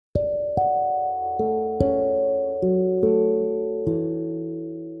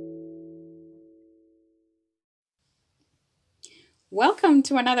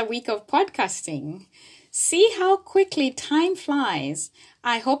welcome to another week of podcasting. See how quickly time flies.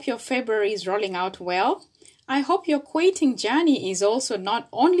 I hope your February is rolling out well. I hope your quitting journey is also not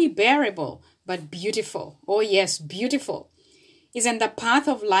only bearable, but beautiful. Oh yes, beautiful. Isn't the path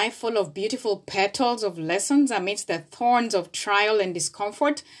of life full of beautiful petals of lessons amidst the thorns of trial and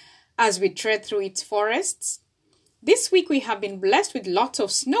discomfort as we tread through its forests? This week we have been blessed with lots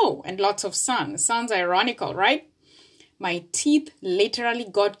of snow and lots of sun. Sounds ironical, right? My teeth literally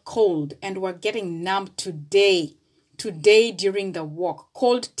got cold and were getting numb today during the walk.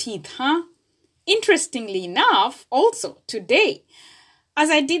 Cold teeth, huh? Interestingly enough, also today,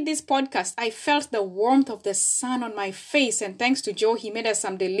 as I did this podcast, I felt the warmth of the sun on my face, and thanks to Joe, he made us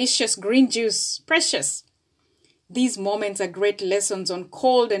some delicious green juice. Precious. These moments are great lessons on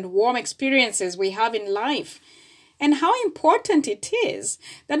cold and warm experiences we have in life, and how important it is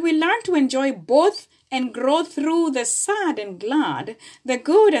that we learn to enjoy both and grow through the sad and glad, the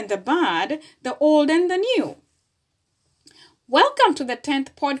good and the bad, the old and the new. Welcome to the 10th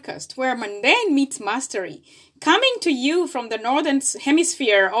podcast, where mundane meets mastery, coming to you from the northern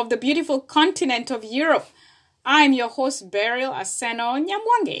hemisphere of the beautiful continent of Europe. I'm your host, Beryl Aseno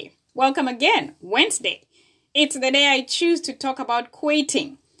Nyamwange. Welcome again, Wednesday. It's the day I choose to talk about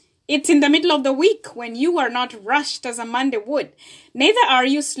quitting. It's in the middle of the week when you are not rushed as a Monday would. Neither are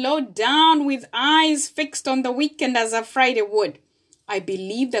you slowed down with eyes fixed on the weekend as a Friday would. I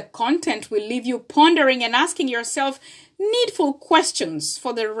believe the content will leave you pondering and asking yourself needful questions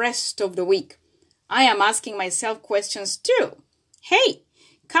for the rest of the week. I am asking myself questions too. Hey,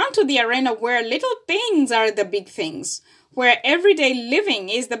 come to the arena where little things are the big things, where everyday living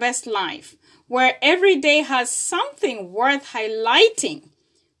is the best life, where every day has something worth highlighting,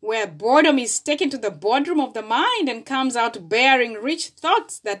 where boredom is taken to the boardroom of the mind and comes out bearing rich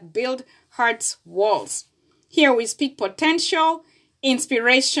thoughts that build heart's walls. Here we speak potential,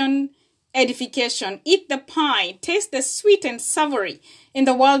 inspiration, edification. Eat the pie, taste the sweet and savory in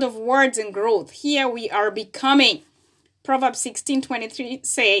the world of words and growth. Here we are becoming. Proverbs 16:23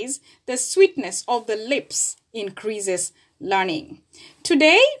 says, the sweetness of the lips increases learning.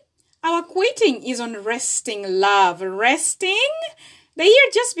 Today, our quitting is on resting love. Resting? The year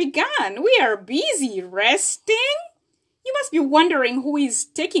just began. We are busy resting. You must be wondering who is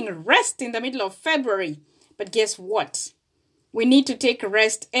taking rest in the middle of February. But guess what? We need to take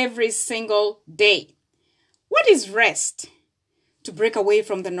rest every single day. What is rest? To break away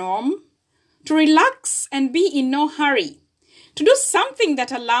from the norm, to relax and be in no hurry, to do something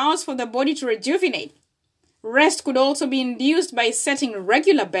that allows for the body to rejuvenate. Rest could also be induced by setting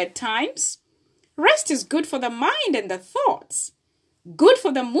regular bedtimes. Rest is good for the mind and the thoughts. Good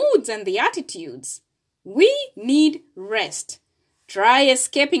for the moods and the attitudes. We need rest. Try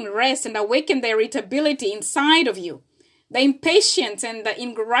escaping rest and awaken the irritability inside of you, the impatience and the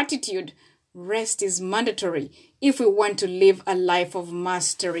ingratitude. Rest is mandatory if we want to live a life of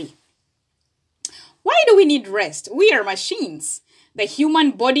mastery. Why do we need rest? We are machines. The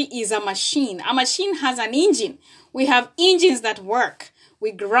human body is a machine. A machine has an engine. We have engines that work.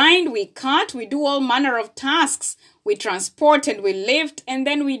 We grind, we cut, we do all manner of tasks. We transport and we lift, and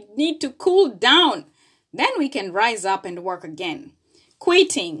then we need to cool down. Then we can rise up and work again.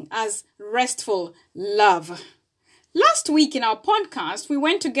 Quitting as restful love. Last week in our podcast, we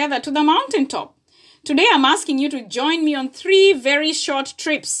went together to the mountaintop. Today, I'm asking you to join me on 3 very short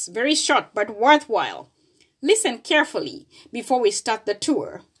trips. Very short, but worthwhile. Listen carefully before we start the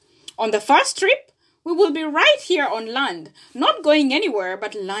tour. On the first trip, we will be right here on land, not going anywhere,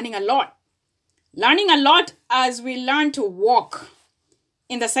 but learning a lot. Learning a lot as we learn to walk.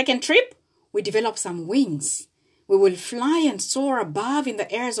 In the second trip, we develop some wings. We will fly and soar above in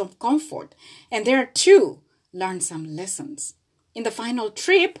the airs of comfort, and there too, learn some lessons. In the final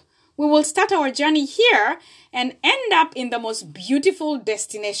trip, we will start our journey here and end up in the most beautiful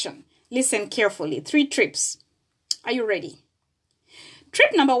destination. Listen carefully. 3 trips. Are you ready?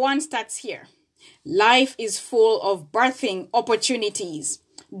 Trip number 1 starts here. Life is full of birthing opportunities.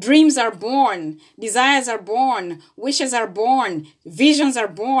 Dreams are born, desires are born, wishes are born, visions are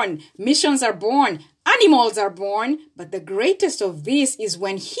born, missions are born, animals are born. But the greatest of these is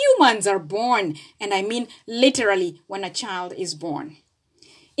when humans are born, and I mean literally when a child is born.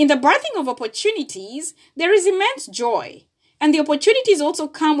 In the birthing of opportunities, there is immense joy, and the opportunities also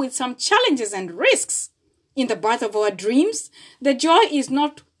come with some challenges and risks. In the birth of our dreams, the joy is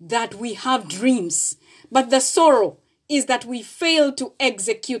not that we have dreams, but the sorrow is that we fail to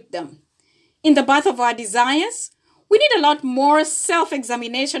execute them. In the birth of our desires, we need a lot more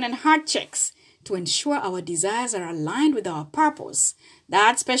self-examination and heart checks to ensure our desires are aligned with our purpose,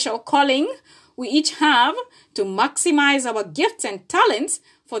 that special calling we each have to maximize our gifts and talents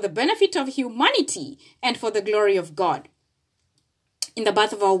for the benefit of humanity and for the glory of God. In the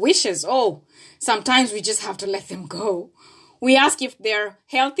birth of our wishes, sometimes we just have to let them go. We ask if they're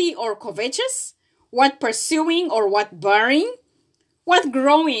healthy or covetous, worth pursuing or worth burying, worth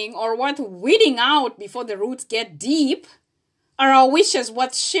growing or worth weeding out before the roots get deep. Are our wishes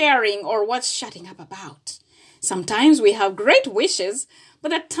worth sharing or worth shutting up about? Sometimes we have great wishes, but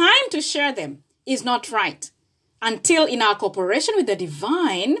the time to share them is not right. Until in our cooperation with the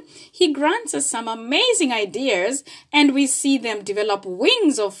divine, he grants us some amazing ideas and we see them develop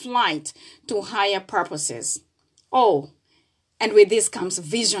wings of flight to higher purposes. And with this comes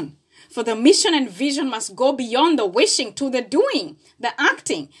vision. For the mission and vision must go beyond the wishing to the doing, the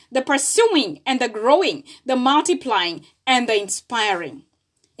acting, the pursuing and the growing, the multiplying and the inspiring.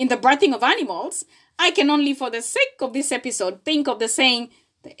 In the birthing of animals, I can only for the sake of this episode think of the saying,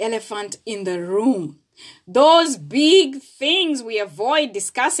 the elephant in the room. Those big things we avoid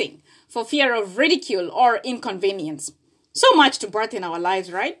discussing for fear of ridicule or inconvenience. So much to birth in our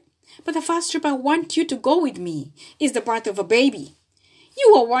lives, right? But the first trip I want you to go with me is the birth of a baby.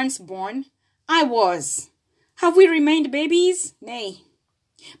 You were once born. I was. Have we remained babies? Nay.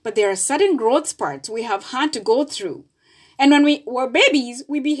 But there are certain growth spurts we have had to go through. And when we were babies,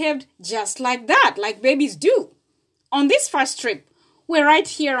 we behaved just like that, like babies do. On this first trip, we're right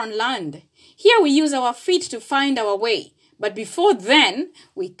here on land. Here we use our feet to find our way. But before then,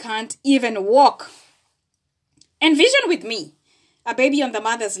 we can't even walk. Envision with me a baby on the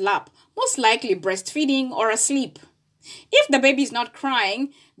mother's lap, most likely breastfeeding or asleep. If the baby is not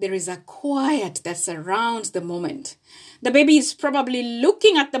crying, there is a quiet that surrounds the moment. The baby is probably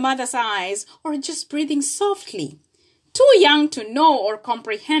looking at the mother's eyes or just breathing softly. Too young to know or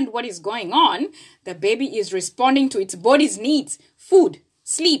comprehend what is going on, the baby is responding to its body's needs: food,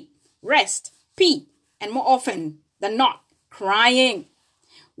 sleep, rest, pee, and more often than not, crying.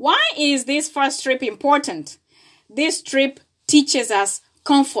 Why is this first trip important? This trip teaches us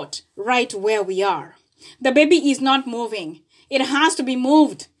comfort right where we are. The baby is not moving. It has to be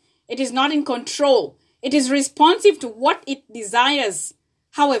moved. It is not in control. It is responsive to what it desires.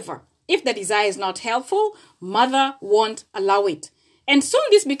 However, if the desire is not helpful, mother won't allow it. And soon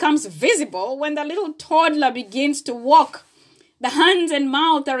this becomes visible when the little toddler begins to walk. The hands and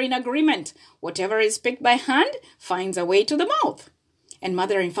mouth are in agreement. Whatever is picked by hand finds a way to the mouth. And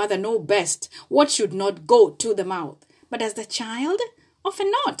mother and father know best what should not go to the mouth. But as the child,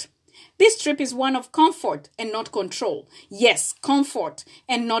 often not. This trip is one of comfort and not control. Yes, comfort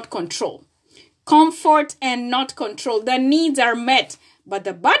and not control. Comfort and not control. The needs are met, but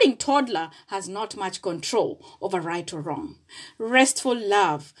the budding toddler has not much control over right or wrong. Restful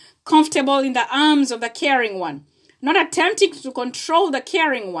love, comfortable in the arms of the caring one, not attempting to control the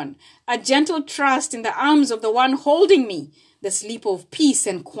caring one. A gentle trust in the arms of the one holding me. The sleep of peace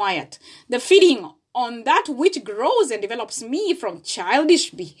and quiet. The feeding on that which grows and develops me from childish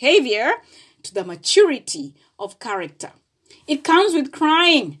behavior to the maturity of character. It comes with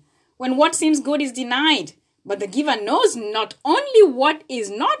crying when what seems good is denied, but the giver knows not only what is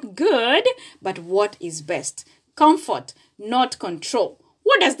not good, but what is best. Comfort, not control.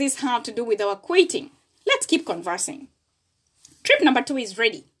 What does this have to do with our quitting? Let's keep conversing. Trip number 2 is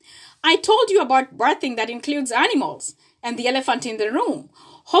ready. I told you about birthing that includes animals and the elephant in the room.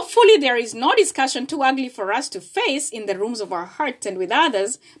 Hopefully there is no discussion too ugly for us to face in the rooms of our hearts and with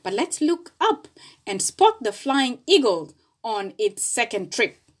others, but let's look up and spot the flying eagle on its second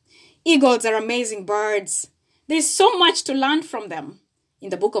trip. Eagles are amazing birds. There is so much to learn from them. In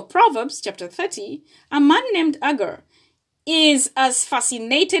the book of Proverbs, chapter 30, a man named Agur is as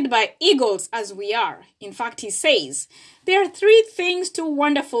fascinated by eagles as we are. In fact, he says, there are 3 things too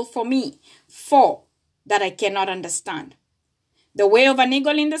wonderful for me, 4 that I cannot understand. The way of an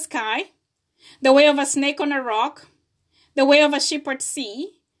eagle in the sky, the way of a snake on a rock, the way of a ship at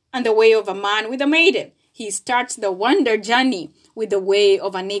sea, and the way of a man with a maiden. He starts the wonder journey with the way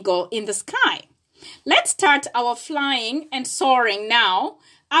of an eagle in the sky. Let's start our flying and soaring now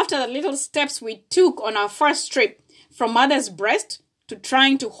after the little steps we took on our first trip from mother's breast to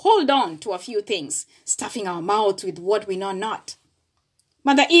trying to hold on to a few things, stuffing our mouths with what we know not.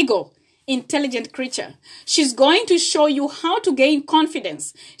 Mother eagle, intelligent creature. She's going to show you how to gain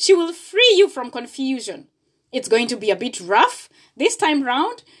confidence. She will free you from confusion. It's going to be a bit rough. This time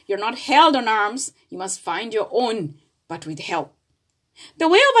round, you're not held on arms. You must find your own, but with help. The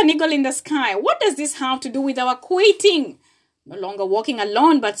way of an eagle in the sky. What does this have to do with our quitting? No longer walking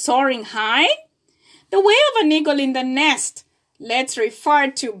alone, but soaring high? The way of an eagle in the nest. Let's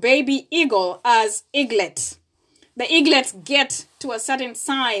refer to baby eagle as eaglet. The eaglets get to a certain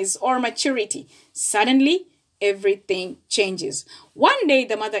size or maturity. Suddenly, everything changes. One day,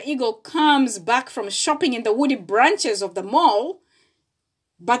 the mother eagle comes back from shopping in the woody branches of the mall,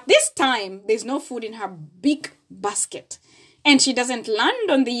 but this time, there's no food in her big basket, and she doesn't land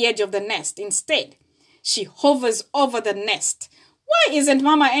on the edge of the nest. Instead, she hovers over the nest. Why isn't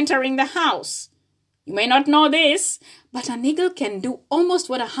Mama entering the house? You may not know this, but an eagle can do almost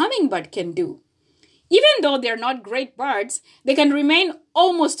what a hummingbird can do. Even though they're not great birds, they can remain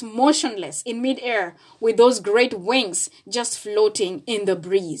almost motionless in midair with those great wings just floating in the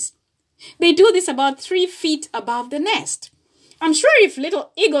breeze. They do this about 3 feet above the nest. I'm sure if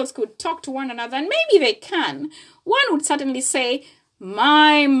little eagles could talk to one another, and maybe they can, one would certainly say,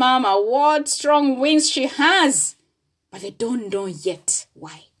 "My mama, what strong wings she has!" But they don't know yet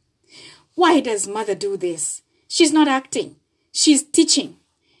why. Why does mother do this? She's not acting. She's teaching.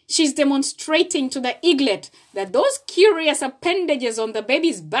 She's demonstrating to the eaglet that those curious appendages on the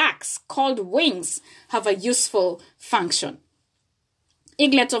baby's backs, called wings, have a useful function.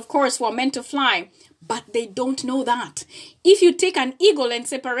 Eaglets, of course, were meant to fly, but they don't know that. If you take an eagle and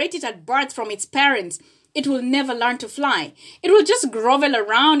separate it at birth from its parents, it will never learn to fly. It will just grovel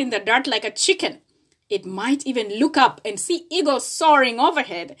around in the dirt like a chicken. It might even look up and see eagles soaring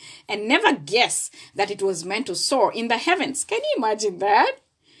overhead and never guess that it was meant to soar in the heavens. Can you imagine that?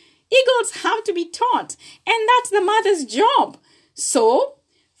 Eagles have to be taught, and that's the mother's job. So,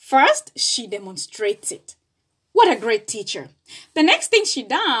 first, she demonstrates it. What a great teacher. The next thing she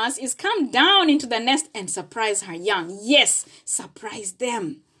does is come down into the nest and surprise her young. Yes, surprise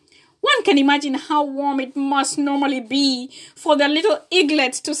them. One can imagine how warm it must normally be for the little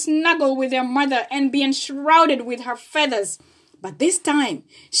eaglets to snuggle with their mother and be enshrouded with her feathers. But this time,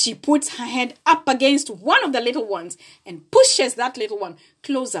 she puts her head up against one of the little ones and pushes that little one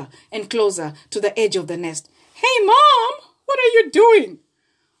closer and closer to the edge of the nest. "Hey, Mom, what are you doing?"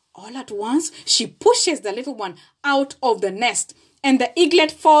 All at once, she pushes the little one out of the nest, and the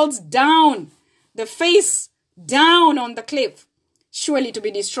eaglet falls down, the face down on the cliff. Surely to be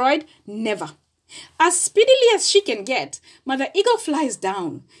destroyed? Never. As speedily as she can get, Mother Eagle flies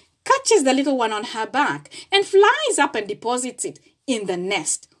down, catches the little one on her back, and flies up and deposits it in the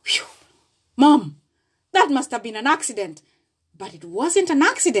nest. Whew. Mom, that must have been an accident. But it wasn't an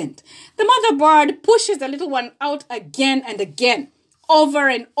accident. The mother bird pushes the little one out again and again, over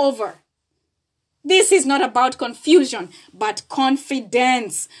and over. This is not about confusion, but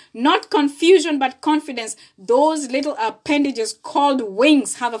confidence. Not confusion, but confidence. Those little appendages called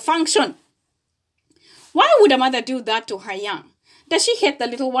wings have a function. Why would a mother do that to her young? Does she hate the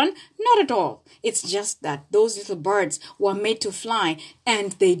little one? Not at all. It's just that those little birds were made to fly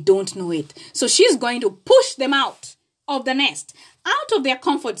and they don't know it. So she's going to push them out of the nest, out of their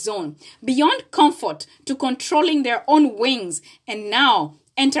comfort zone, beyond comfort to controlling their own wings, and now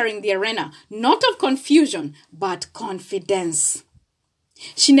entering the arena, not of confusion, but confidence.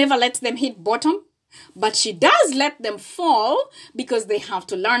 She never lets them hit bottom, but she does let them fall because they have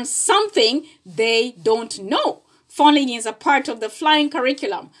to learn something they don't know. Falling is a part of the flying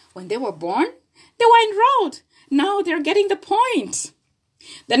curriculum. When they were born, they were enrolled. Now they're getting the point.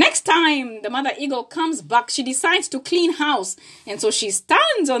 The next time the mother eagle comes back, she decides to clean house, and so she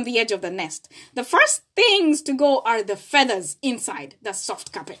stands on the edge of the nest. The first things to go are the feathers inside the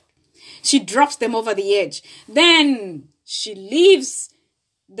soft carpet. She drops them over the edge. Then she leaves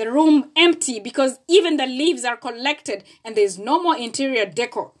the room empty because even the leaves are collected and there's no more interior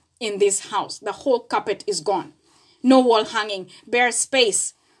decor in this house. The whole carpet is gone. No wall hanging, bare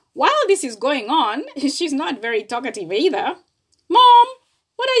space. While this is going on, she's not very talkative either. "Mom,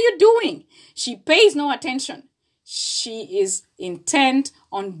 what are you doing?" She pays no attention. She is intent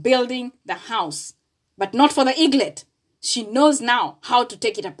on building the house, but not for the eaglet. She knows now how to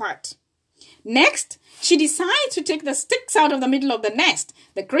take it apart. Next, she decides to take the sticks out of the middle of the nest.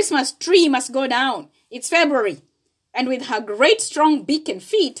 The Christmas tree must go down. It's February. And with her great strong beak and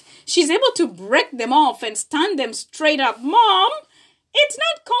feet, she's able to break them off and stand them straight up. "Mom, it's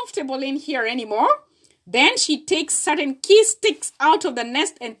not comfortable in here anymore." Then she takes certain key sticks out of the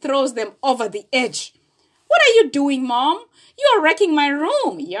nest and throws them over the edge. "What are you doing, Mom? You're wrecking my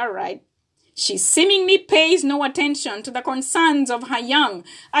room." "You're right." She seemingly pays no attention to the concerns of her young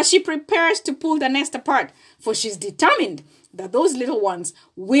as she prepares to pull the nest apart, for she's determined that those little ones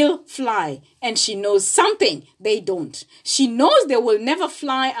will fly, and she knows something they don't. She knows they will never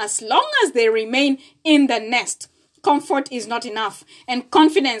fly as long as they remain in the nest. Comfort is not enough, and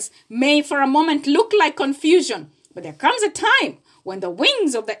confidence may for a moment look like confusion, but there comes a time when the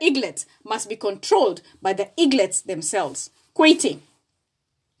wings of the eaglets must be controlled by the eaglets themselves. Quitting.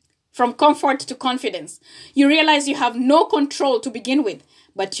 from comfort to confidence. You realize you have no control to begin with,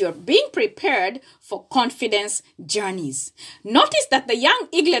 but you're being prepared for confidence journeys. Notice that the young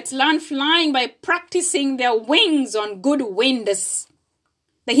eaglets learn flying by practicing their wings on good winds.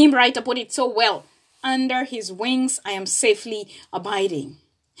 The hymn writer put it so well. Under his wings, I am safely abiding.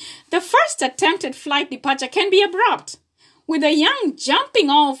 The first attempted flight departure can be abrupt, with the young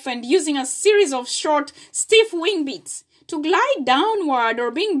jumping off and using a series of short, stiff wing beats to glide downward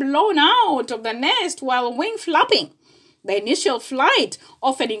or being blown out of the nest while wing flapping. The initial flight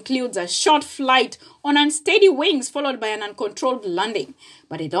often includes a short flight on unsteady wings followed by an uncontrolled landing,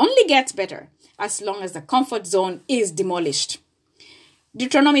 but it only gets better as long as the comfort zone is demolished.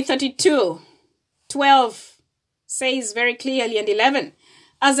 Deuteronomy 32:12 says very clearly, and 11,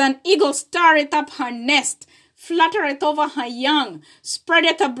 as an eagle stirreth up her nest, fluttereth over her young,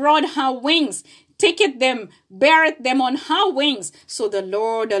 spreadeth abroad her wings, taketh them, beareth them on her wings. So the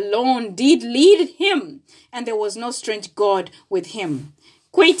Lord alone did lead him, and there was no strange God with him.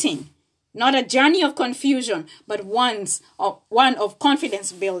 Quitting, not a journey of confusion, but one of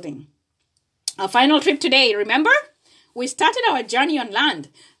confidence building. Our final trip today, remember? We started our journey on land,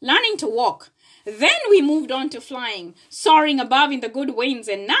 learning to walk. Then we moved on to flying, soaring above in the good winds,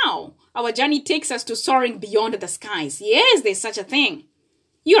 and now our journey takes us to soaring beyond the skies. Yes, there's such a thing.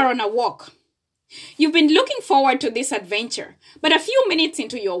 You are on a walk. You've been looking forward to this adventure, but a few minutes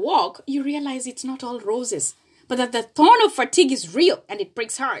into your walk, you realize it's not all roses, but that the thorn of fatigue is real and it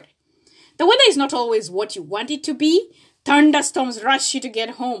pricks hard. The weather is not always what you want it to be. Thunderstorms rush you to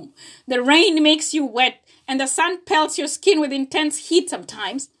get home. The rain makes you wet, and the sun pelts your skin with intense heat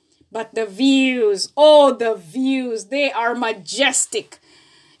sometimes. But the views, the views, they are majestic.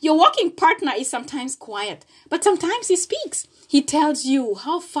 Your walking partner is sometimes quiet, but sometimes he speaks. He tells you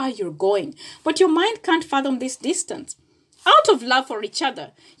how far you're going, but your mind can't fathom this distance. Out of love for each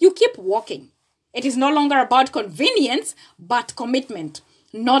other, you keep walking. It is no longer about convenience, but commitment.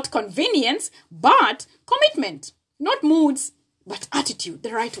 Not convenience, but commitment. Not moods, but attitude,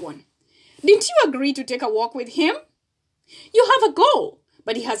 the right one. Didn't you agree to take a walk with him? You have a goal,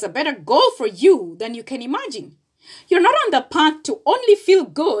 but he has a better goal for you than you can imagine. You're not on the path to only feel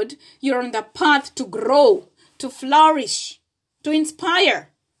good. You're on the path to grow, to flourish, to inspire,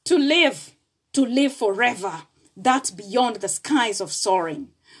 to live forever. That's beyond the skies of soaring.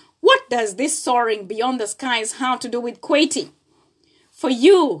 What does this soaring beyond the skies have to do with Kweti? For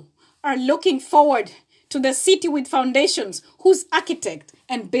you are looking forward to the city with foundations whose architect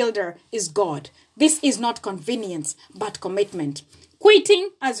and builder is God. This is not convenience, but commitment. Quitting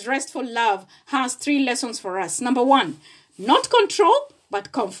as restful love has 3 lessons for us. Number 1, not control,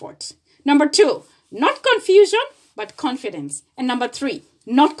 but comfort. Number 2, not confusion, but confidence. And number 3,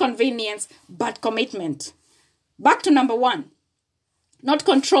 not convenience, but commitment. Back to number 1, not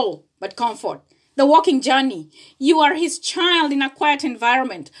control, but comfort. The walking journey. You are his child in a quiet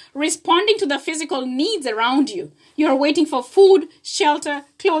environment, responding to the physical needs around you. You are waiting for food, shelter,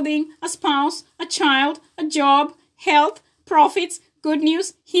 clothing, a spouse, a child, a job, health, profits, good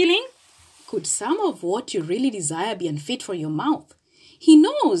news, healing. Could some of what you really desire be unfit for your mouth? He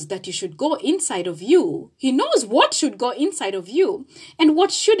knows that you should go inside of you. He knows what should go inside of you and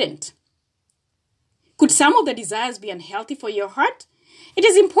what shouldn't. Could some of the desires be unhealthy for your heart? It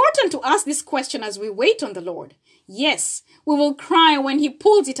is important to ask this question as we wait on the Lord. Yes, we will cry when he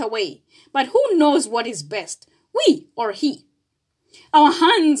pulls it away, but who knows what is best, we or he? Our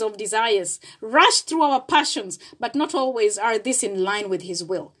hands of desires rush through our passions, but not always are this in line with his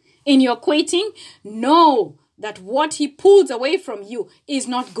will. In your quitting, know that what he pulls away from you is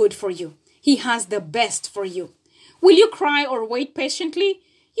not good for you. He has the best for you. Will you cry or wait patiently?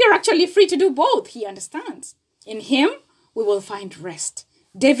 You're actually free to do both. He understands. In him, we will find rest.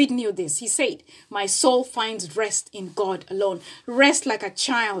 David knew this. He said, my soul finds rest in God alone. Rest like a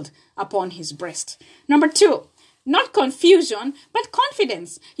child upon his breast. Number 2, not confusion, but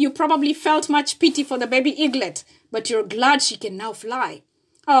confidence. You probably felt much pity for the baby eaglet, but you're glad she can now fly.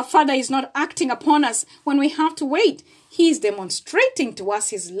 Our Father is not acting upon us when we have to wait. He is demonstrating to us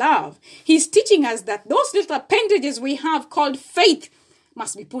his love. He's teaching us that those little appendages we have called faith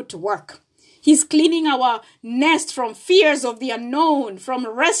must be put to work. He's cleaning our nest from fears of the unknown, from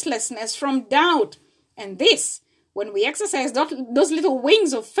restlessness, from doubt. And this, when we exercise those little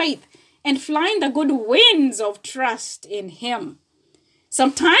wings of faith and fly in the good winds of trust in him.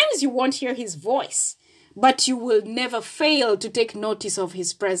 Sometimes you won't hear his voice, but you will never fail to take notice of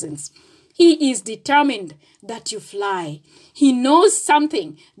his presence. He is determined that you fly. He knows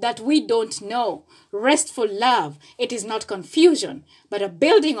something that we don't know. Restful love, it is not confusion, but a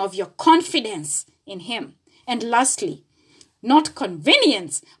building of your confidence in him. And lastly, Not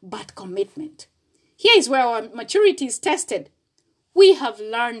convenience, but commitment. Here is where our maturity is tested. We have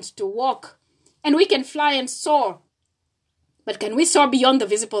learned to walk, and we can fly and soar. But can we soar beyond the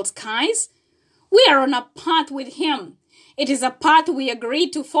visible skies? We are on a path with Him. It is a path we agree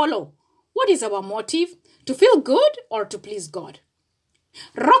to follow. What is our motive? To feel good or to please God?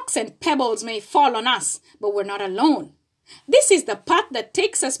 Rocks and pebbles may fall on us, but we're not alone. This is the path that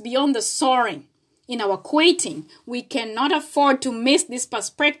takes us beyond the soaring. In our quitting, we cannot afford to miss this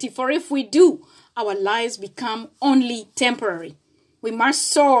perspective, for if we do, our lives become only temporary. We must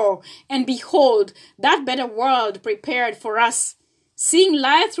soar and behold that better world prepared for us. Seeing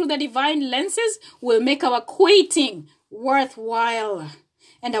life through the divine lenses will make our quitting worthwhile,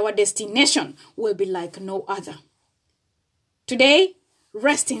 and our destination will be like no other. Today,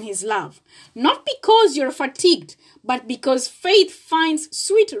 rest in His love, not because you're fatigued, but because faith finds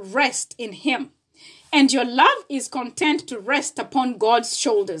sweet rest in Him, and your love is content to rest upon God's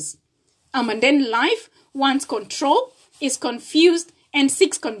shoulders. A mundane life wants control, is confused, and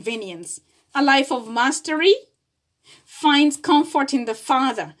seeks convenience. A life of mastery finds comfort in the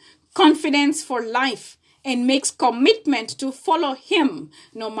Father, confidence for life, and makes commitment to follow Him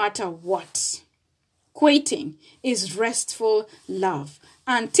no matter what. Quitting is restful love.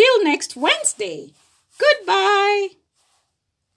 Until next Wednesday, goodbye.